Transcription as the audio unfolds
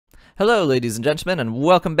Hello ladies and gentlemen, and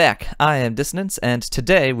welcome back. I am Dissonance, and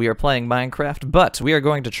today we are playing Minecraft, but we are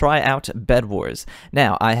going to try out Bed Wars.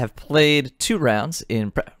 Now, I have played 2 rounds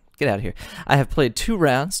in get out of here. I have played 2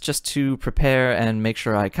 rounds just to prepare and make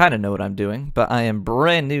sure I kind of know what I'm doing, but I am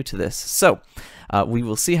brand new to this. So, we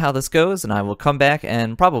will see how this goes, and I will come back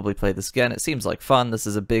and probably play this again. It seems like fun. This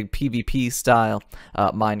is a big PvP style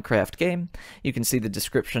Minecraft game. You can see the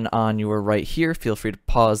description on your right here. Feel free to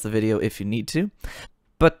pause the video if you need to.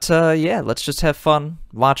 But yeah, let's just have fun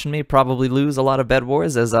watching me probably lose a lot of Bed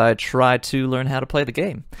Wars as I try to learn how to play the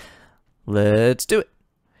game. Let's do it.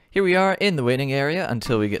 Here we are in the waiting area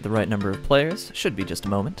until we get the right number of players. Should be just a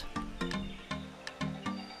moment.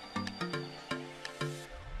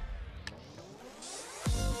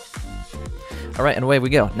 Alright, and away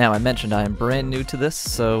we go. Now, I mentioned I am brand new to this,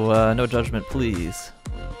 so no judgment please.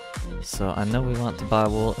 So I know we want to buy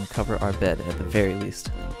wool and cover our bed at the very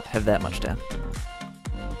least. I have that much down.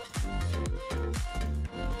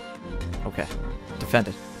 Okay,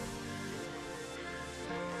 defended.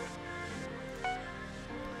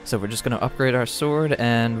 So we're just going to upgrade our sword,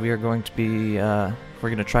 and we are going to be, we're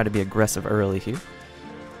going to try to be aggressive early here.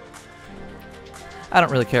 I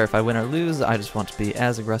don't really care if I win or lose, I just want to be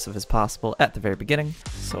as aggressive as possible at the very beginning,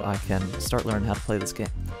 so I can start learning how to play this game.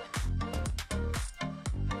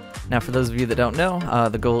 Now, for those of you that don't know,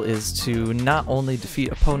 the goal is to not only defeat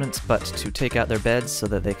opponents, but to take out their beds so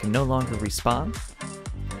that they can no longer respawn.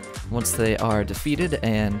 Once they are defeated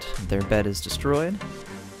and their bed is destroyed,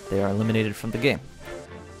 they are eliminated from the game.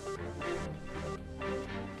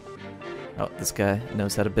 Oh, this guy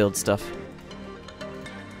knows how to build stuff.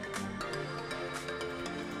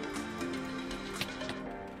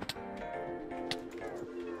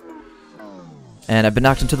 And I've been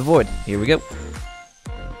knocked into the void. Here we go.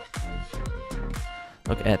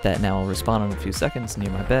 Look at that, now I'll respawn in a few seconds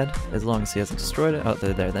near my bed, as long as he hasn't destroyed it. Oh,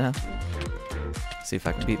 they're there now. See if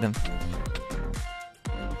I can beat them.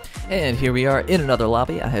 And here we are in another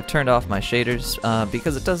lobby. I have turned off my shaders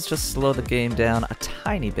because it does just slow the game down a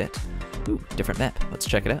tiny bit. Ooh, different map. Let's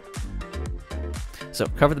check it out. So,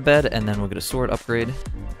 cover the bed, and then we'll get a sword upgrade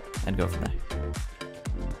and go from there.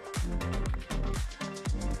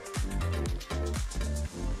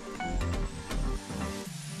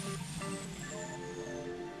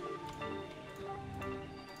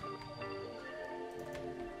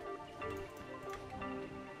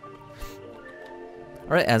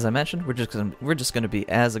 Alright, as I mentioned, we're just gonna be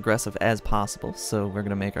as aggressive as possible, so we're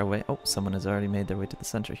gonna make our way. Oh, someone has already made their way to the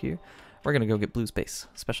center here. We're gonna go get Blue's base,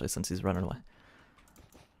 especially since he's running away.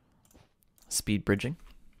 Speed bridging.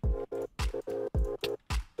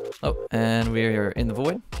 Oh, and we are in the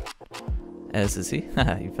void, as is he.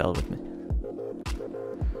 Haha, he fell with me.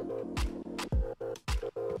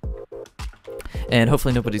 And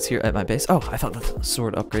hopefully nobody's here at my base. Oh, I thought the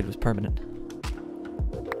sword upgrade was permanent.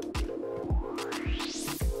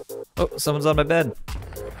 Oh, someone's on my bed.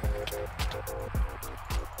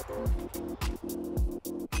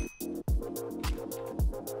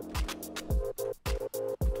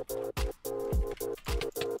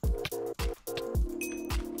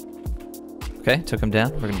 Okay, took him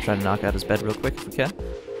down. We're gonna try to knock out his bed real quick if we can.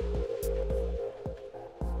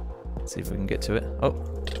 Let's see if we can get to it. Oh.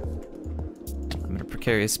 I'm in a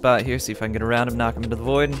precarious spot here. See if I can get around him, knock him into the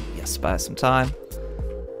void. Yes, buy some time.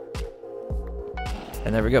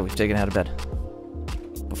 And there we go, we've taken out of bed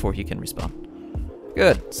before he can respawn.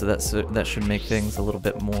 Good, so that should make things a little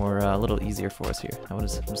bit more, a little easier for us here. Now what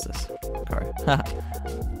is this? Car.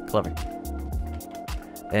 Clever.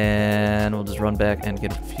 And we'll just run back and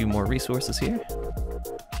get a few more resources here.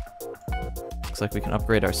 Looks like we can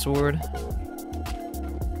upgrade our sword.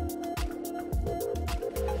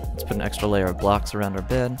 Let's put an extra layer of blocks around our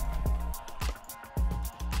bed.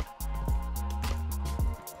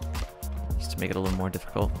 Make it a little more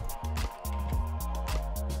difficult.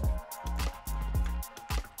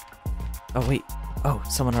 Oh wait, oh,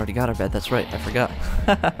 someone already got our bed, that's right, I forgot.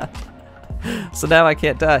 So now I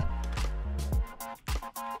can't die.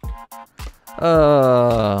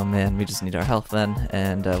 Oh man, we just need our health then,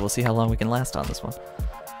 and we'll see how long we can last on this one.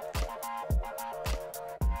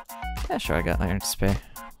 Yeah, sure, I got iron to spare.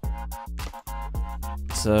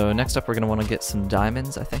 So next up we're going to want to get some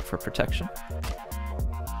diamonds, I think, for protection.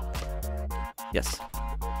 Yes.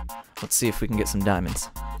 Let's see if we can get some diamonds.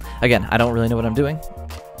 Again, I don't really know what I'm doing.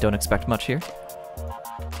 Don't expect much here.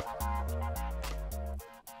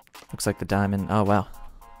 Looks like the diamond... Oh, wow.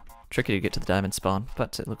 Tricky to get to the diamond spawn,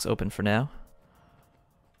 but it looks open for now.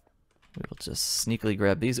 We will just sneakily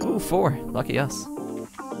grab these. Ooh, 4! Lucky us.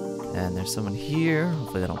 And there's someone here.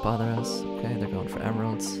 Hopefully they don't bother us. Okay, they're going for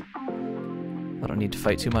emeralds. I don't need to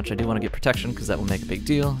fight too much. I do want to get protection because that will make a big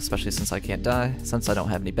deal, especially since I can't die, since I don't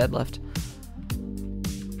have any bed left.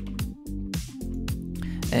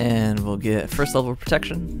 And we'll get first level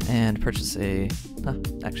protection and purchase a...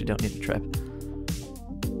 actually don't need a trap.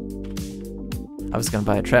 I was going to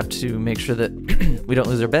buy a trap to make sure that we don't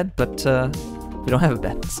lose our bed, but we don't have a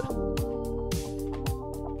bed, so...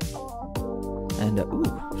 And, ooh,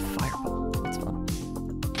 fireball. That's fun.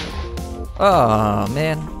 Oh,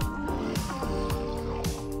 man.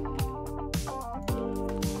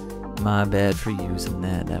 My bad for using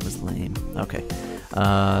that. That was lame. Okay.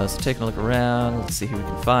 So taking a look around, let's see who we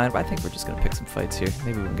can find. I think we're just gonna pick some fights here.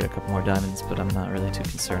 Maybe we can get a couple more diamonds, but I'm not really too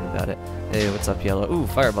concerned about it. Hey, what's up, yellow? Ooh,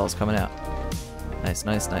 fireball's coming out. Nice,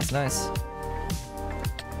 nice, nice, nice.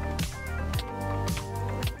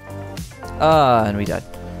 And we died.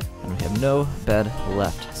 And we have no bed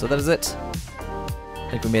left. So that is it. I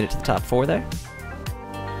think we made it to the top 4 there.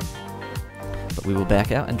 But we will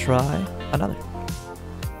back out and try another.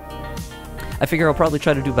 I figure I'll probably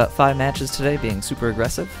try to do about 5 matches today, being super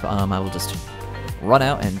aggressive. I will just run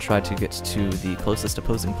out and try to get to the closest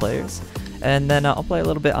opposing players. And then I'll play a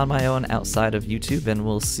little bit on my own outside of YouTube, and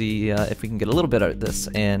we'll see if we can get a little bit out of this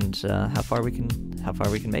and how far we can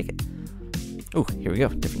make it. Ooh, here we go,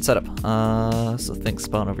 different setup. So things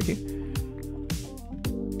spawn over here.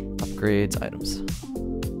 Upgrades, items.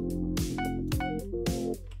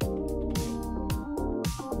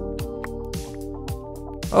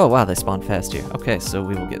 Oh wow, they spawn fast here. Okay, so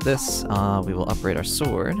we will get this. We will upgrade our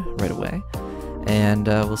sword right away. And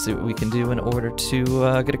we'll see what we can do in order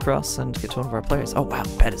to get across and get to one of our players. Oh wow,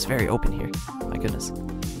 bed is very open here. My goodness.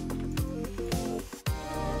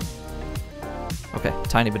 Okay,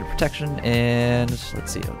 tiny bit of protection, and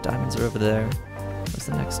let's see. Oh, diamonds are over there. Where's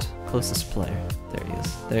the next closest player? There he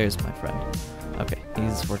is. There's my friend. Okay,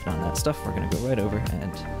 he's working on that stuff. We're gonna go right over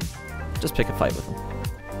and just pick a fight with him.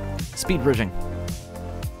 Speed bridging.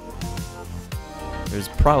 There's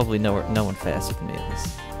probably no one faster than me at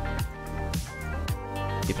this.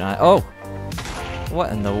 Keep an eye. Oh!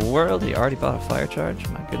 What in the world? He already bought a fire charge?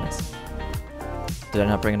 My goodness. Did I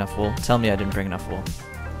not bring enough wool? Tell me I didn't bring enough wool.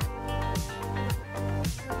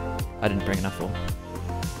 I didn't bring enough wool.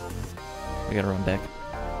 We gotta run back.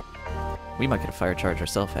 We might get a fire charge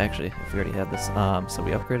ourselves, actually, if we already had this. So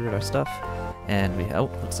we upgraded our stuff, and we... Oh,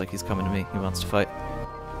 looks like he's coming to me. He wants to fight.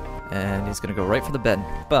 And he's gonna go right for the bed,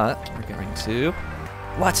 but we're going to...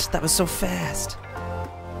 What? That was so fast!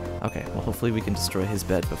 Okay, well hopefully we can destroy his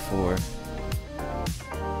bed before...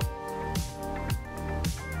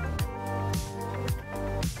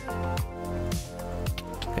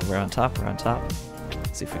 Okay, we're on top, we're on top.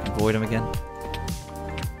 Let's see if we can void him again.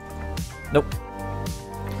 Nope.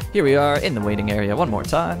 Here we are in the waiting area one more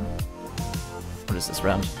time. What is this,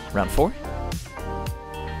 round 4?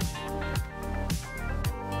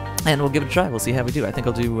 And we'll give it a try. We'll see how we do. I think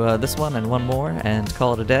I'll do this one and one more and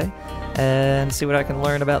call it a day and see what I can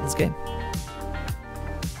learn about this game.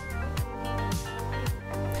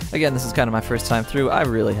 Again, this is kind of my first time through. I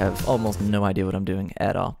really have almost no idea what I'm doing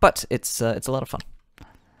at all, but it's a lot of fun.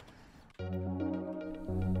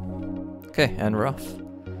 Okay, and we're off.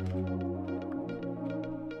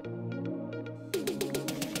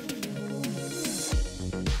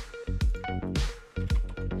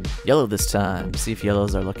 Yellow this time. See if yellow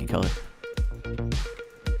is our lucky color.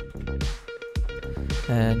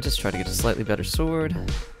 And just try to get a slightly better sword.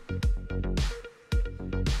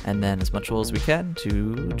 And then as much wool as we can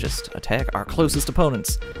to just attack our closest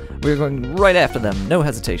opponents. We're going right after them, no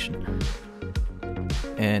hesitation.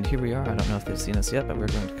 And here we are. I don't know if they've seen us yet, but we're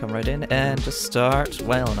going to come right in and just start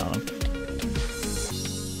wailing on them.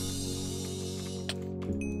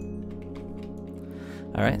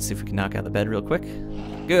 Alright, see if we can knock out the bed real quick.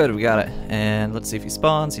 Good, we got it. And let's see if he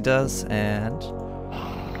spawns. He does, and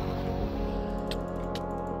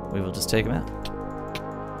we will just take him out.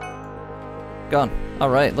 Gone.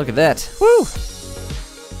 Alright, look at that. Woo!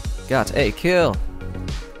 Got a kill.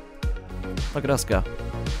 Look at us go.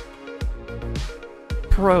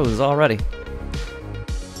 Pros already.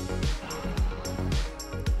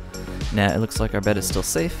 Now, it looks like our bed is still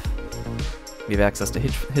safe. We have access to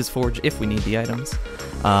his forge if we need the items.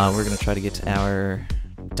 We're going to try to get our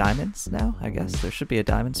diamonds now, I guess. There should be a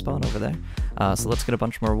diamond spawn over there. So let's get a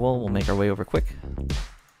bunch more wool. We'll make our way over quick.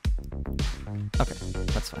 Okay,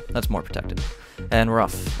 that's fine. That's more protected. And we're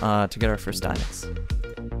off to get our first diamonds.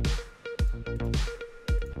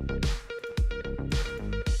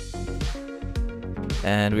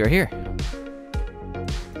 And we are here.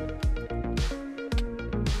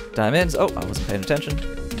 Diamonds. Oh, I wasn't paying attention.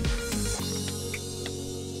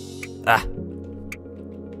 Ah.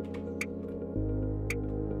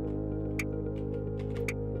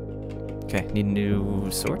 Okay, need a new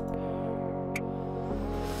sword.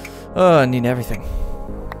 Oh, I need everything.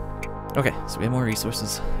 Okay, so we have more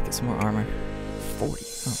resources. Get some more armor. 40. Oh,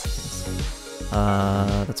 goodness.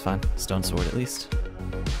 That's fine. Stone sword at least.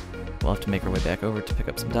 We'll have to make our way back over to pick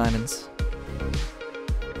up some diamonds.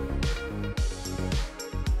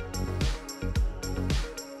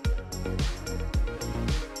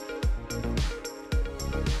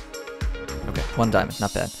 Okay, 1 diamond,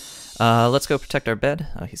 not bad. Let's go protect our bed.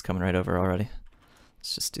 Oh, he's coming right over already.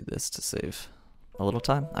 Let's just do this to save a little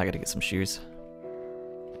time. I gotta get some shears.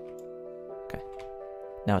 Okay.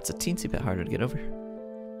 Now it's a teensy bit harder to get over.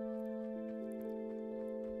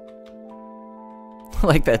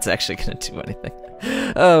 Like that's actually gonna do anything.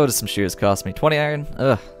 Oh, what does some shears cost me? 20 iron?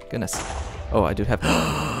 Ugh, goodness. Oh, I do have...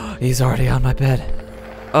 He's already on my bed.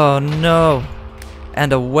 Oh no.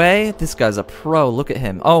 And away? This guy's a pro. Look at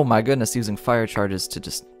him. Oh my goodness, using fire charges to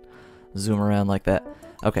just zoom around like that.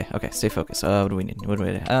 Okay, okay, stay focused. What do we need? What do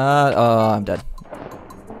we need? Oh, I'm dead.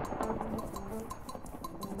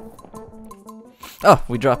 Oh,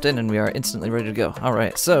 we dropped in and we are instantly ready to go.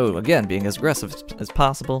 Alright, so again, being as aggressive as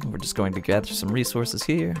possible, we're just going to gather some resources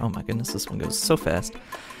here. Oh my goodness, this one goes so fast.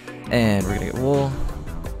 And we're gonna get wool.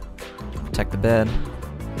 Protect the bed.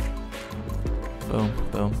 Boom,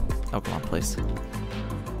 boom. Oh, come on, please.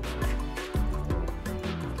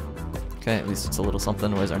 Okay, at least it's a little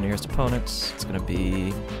something. Where's our nearest opponent? It's gonna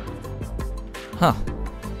be... Huh.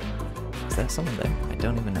 Is that someone there? I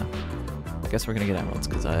don't even know. I guess we're gonna get emeralds,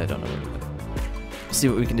 because I don't know where to go. See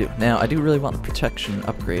what we can do. Now, I do really want the protection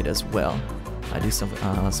upgrade as well. I do some...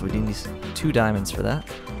 so we need 2 diamonds for that.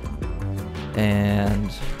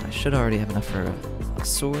 And I should already have enough for a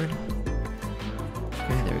sword.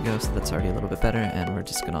 Okay, there we go. So that's already a little bit better. And we're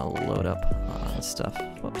just gonna load up stuff.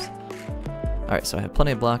 Whoops. Alright, so I have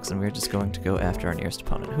plenty of blocks, and we're just going to go after our nearest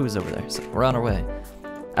opponent. Who is over there? So we're on our way.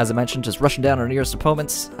 As I mentioned, just rushing down our nearest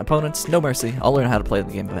opponents, no mercy. I'll learn how to play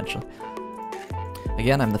the game eventually.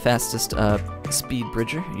 Again, I'm the fastest speed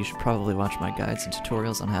bridger. You should probably watch my guides and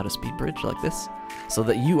tutorials on how to speed bridge like this, so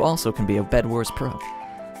that you also can be a Bed Wars pro.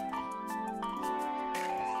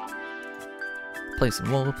 Placing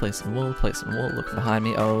wool, placing wool, placing wool. Looking behind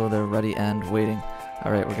me. Oh, they're ready and waiting.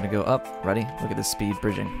 Alright, we're gonna go up. Ready? Look at this speed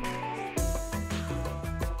bridging.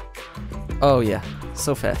 Oh yeah,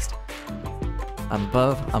 so fast. I'm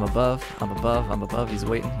above, I'm above, I'm above, I'm above. He's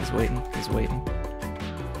waiting, he's waiting, he's waiting.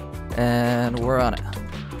 And we're on it.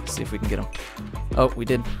 Let's see if we can get him. Oh, we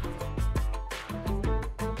did.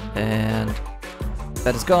 And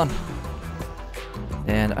that is gone.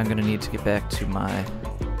 And I'm gonna need to get back to my...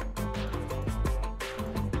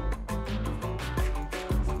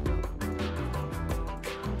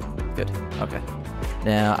 Good, okay.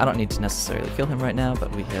 Now, I don't need to necessarily kill him right now,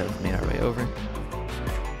 but we have made our way over.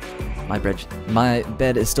 My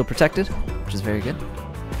bed is still protected, which is very good.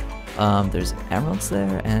 There's emeralds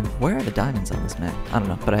there, and where are the diamonds on this map? I don't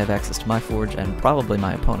know, but I have access to my forge and probably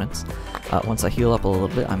my opponent's. Once I heal up a little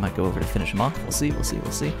bit, I might go over to finish him off. We'll see, we'll see,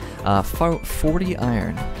 we'll see. 40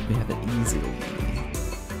 iron. We have it easily.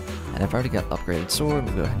 And I've already got upgraded sword.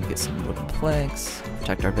 We'll go ahead and get some wooden planks.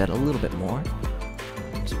 Protect our bed a little bit more.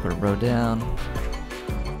 Just put a row down.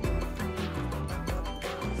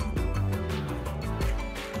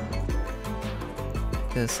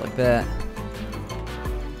 Like this, like that.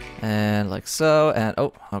 And like so, and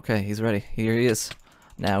oh, okay, he's ready. Here he is.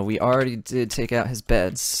 Now, we already did take out his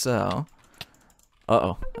bed, so...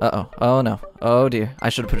 Uh-oh, uh-oh, oh no, oh dear. I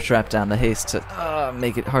should have put a trap down the haste to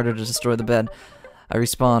make it harder to destroy the bed. I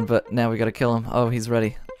respawned, but now we gotta kill him. Oh, he's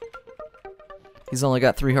ready. He's only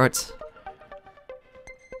got 3 hearts.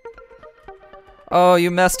 Oh,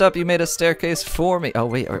 you messed up, you made a staircase for me. Oh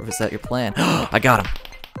wait, or was that your plan? I got him.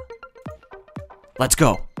 Let's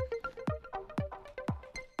go.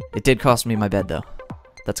 It did cost me my bed, though.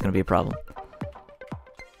 That's gonna be a problem.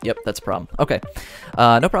 Yep, that's a problem. Okay.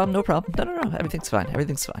 No problem, no problem. No. Everything's fine.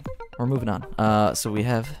 Everything's fine. We're moving on. So we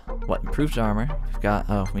have, what, improved armor. We've got,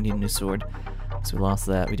 oh, we need a new sword. So we lost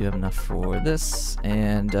that. We do have enough for this.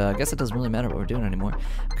 And I guess it doesn't really matter what we're doing anymore.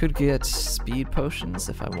 Could get speed potions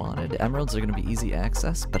if I wanted. Emeralds are gonna be easy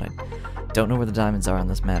access, but I don't know where the diamonds are on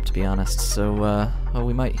this map, to be honest. So, oh,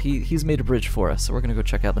 we might, he's made a bridge for us. So we're gonna go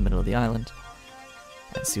check out the middle of the island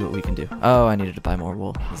and see what we can do. Oh, I needed to buy more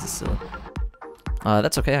wool. This is silly.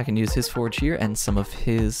 That's okay. I can use his forge here and some of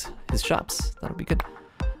his shops. That'll be good.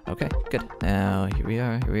 Okay, good. Now, here we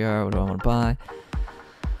are. Here we are. What do I want to buy?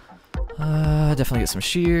 Definitely get some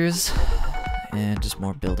shears and just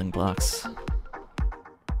more building blocks.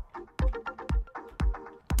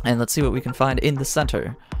 And let's see what we can find in the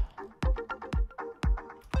center.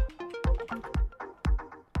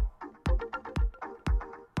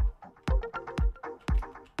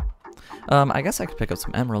 I guess I could pick up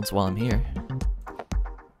some emeralds while I'm here.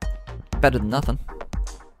 Better than nothing.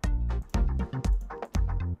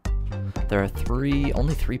 There are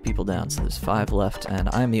only three people down, so there's 5 left, and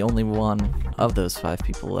I'm the only one of those 5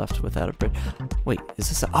 people left without a bridge. Wait, is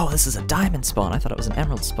this oh, this is a diamond spawn. I thought it was an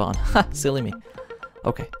emerald spawn. Ha, silly me.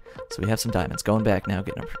 Okay, so we have some diamonds. Going back now,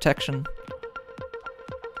 getting our protection.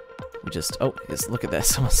 We just, oh, yes, look at that.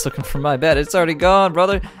 Someone's looking for my bed. It's already gone,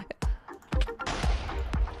 brother.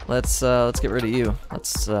 Let's get rid of you.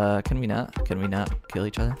 Can we not kill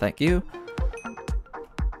each other? Thank you.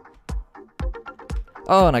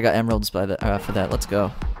 Oh, and I got emeralds for that. Let's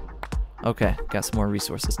go. Okay, got some more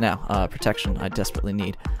resources. Now, protection I desperately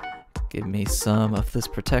need. Give me some of this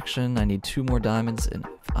protection. I need 2 more diamonds, and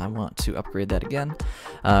I want to upgrade that again.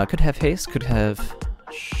 Could have haste, could have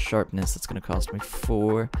sharpness. That's going to cost me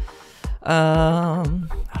 4. I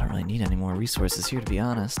don't really need any more resources here, to be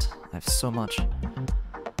honest. I have so much.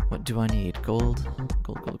 What do I need? Gold?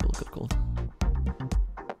 Gold.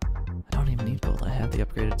 I don't even need gold. I have the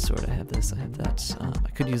upgraded sword. I have this. I have that. I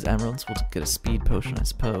could use emeralds. We'll get a speed potion, I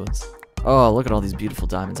suppose. Oh, look at all these beautiful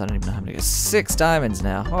diamonds. I don't even know how many. 6 diamonds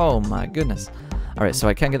now. Oh my goodness. Alright, so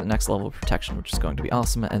I can get the next level of protection, which is going to be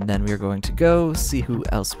awesome. And then we are going to go see who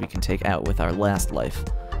else we can take out with our last life.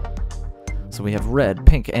 So we have red,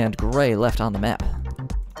 pink, and gray left on the map.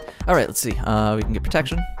 Alright, let's see. We can get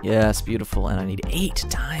protection. Yes, beautiful. And I need 8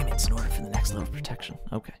 diamonds in order for the next level of protection.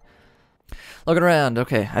 Okay. Looking around.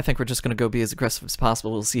 Okay, I think we're just going to go be as aggressive as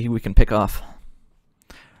possible. We'll see who we can pick off.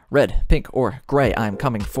 Red, pink, or gray, I'm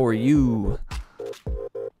coming for you.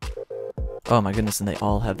 Oh my goodness, and they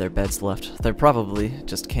all have their beds left. They're probably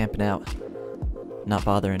just camping out, not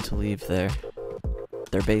bothering to leave their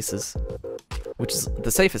bases, which is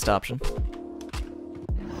the safest option.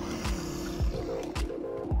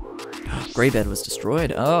 Gray bed was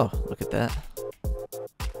destroyed. Oh, look at that.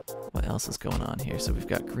 What else is going on here? So we've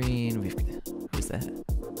got green, who's that?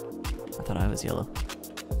 I thought I was yellow.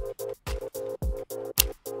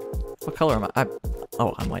 What color am I?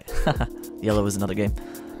 Oh, I'm white. Yellow is another game.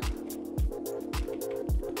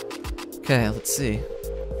 Okay, let's see.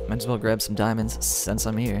 Might as well grab some diamonds since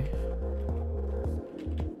I'm here.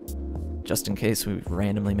 Just in case we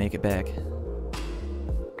randomly make it back.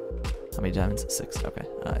 How many diamonds? 6. Okay.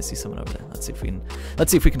 I see someone over there. Let's see if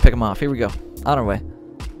we can pick them off. Here we go. On our way.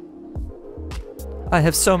 I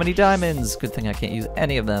have so many diamonds. Good thing I can't use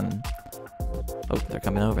any of them. Oh, they're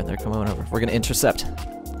coming over. They're coming over. We're gonna intercept.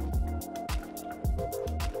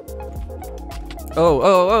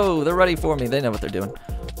 Oh, they're ready for me. They know what they're doing.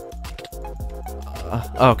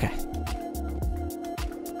 Okay.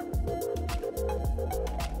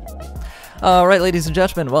 Alright, ladies and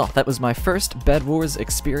gentlemen, well, that was my first Bed Wars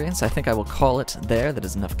experience. I think I will call it there. That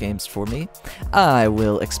is enough games for me. I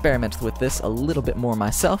will experiment with this a little bit more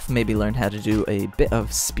myself, maybe learn how to do a bit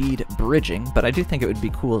of speed bridging, but I do think it would be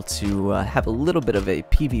cool to have a little bit of a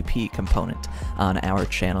PvP component on our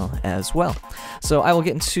channel as well. So I will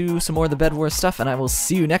get into some more of the Bed Wars stuff, and I will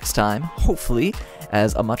see you next time, hopefully,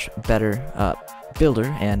 as a much better builder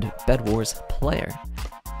and Bed Wars player.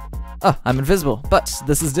 Oh, I'm invisible, but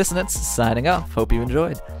this is Dissonance, signing off. Hope you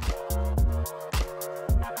enjoyed.